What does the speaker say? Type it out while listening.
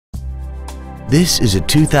This is a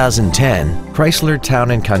 2010 Chrysler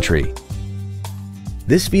Town & Country.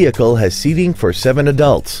 This vehicle has seating for 7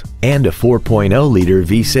 adults and a 4.0-liter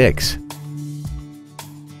V6.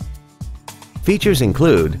 Features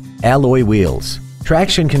include alloy wheels,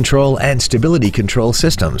 traction control and stability control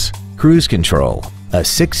systems, cruise control, a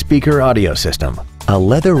 6-speaker audio system, a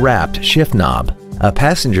leather-wrapped shift knob, a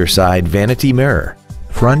passenger side vanity mirror,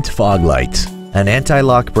 front fog lights, an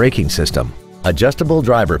anti-lock braking system, adjustable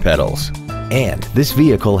driver pedals, and this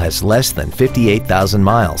vehicle has less than 58,000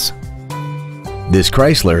 miles. This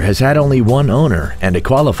Chrysler has had only one owner and it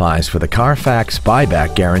qualifies for the Carfax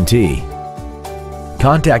buyback guarantee.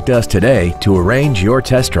 Contact us today to arrange your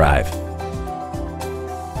test drive.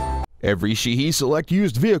 Every Sheehy Select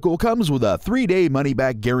used vehicle comes with a 3-day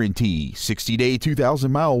money-back guarantee, 60-day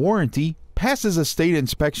 2,000-mile warranty, passes a state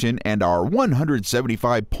inspection and our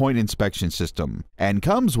 175-point inspection system, and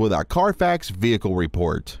comes with a Carfax vehicle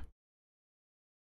report.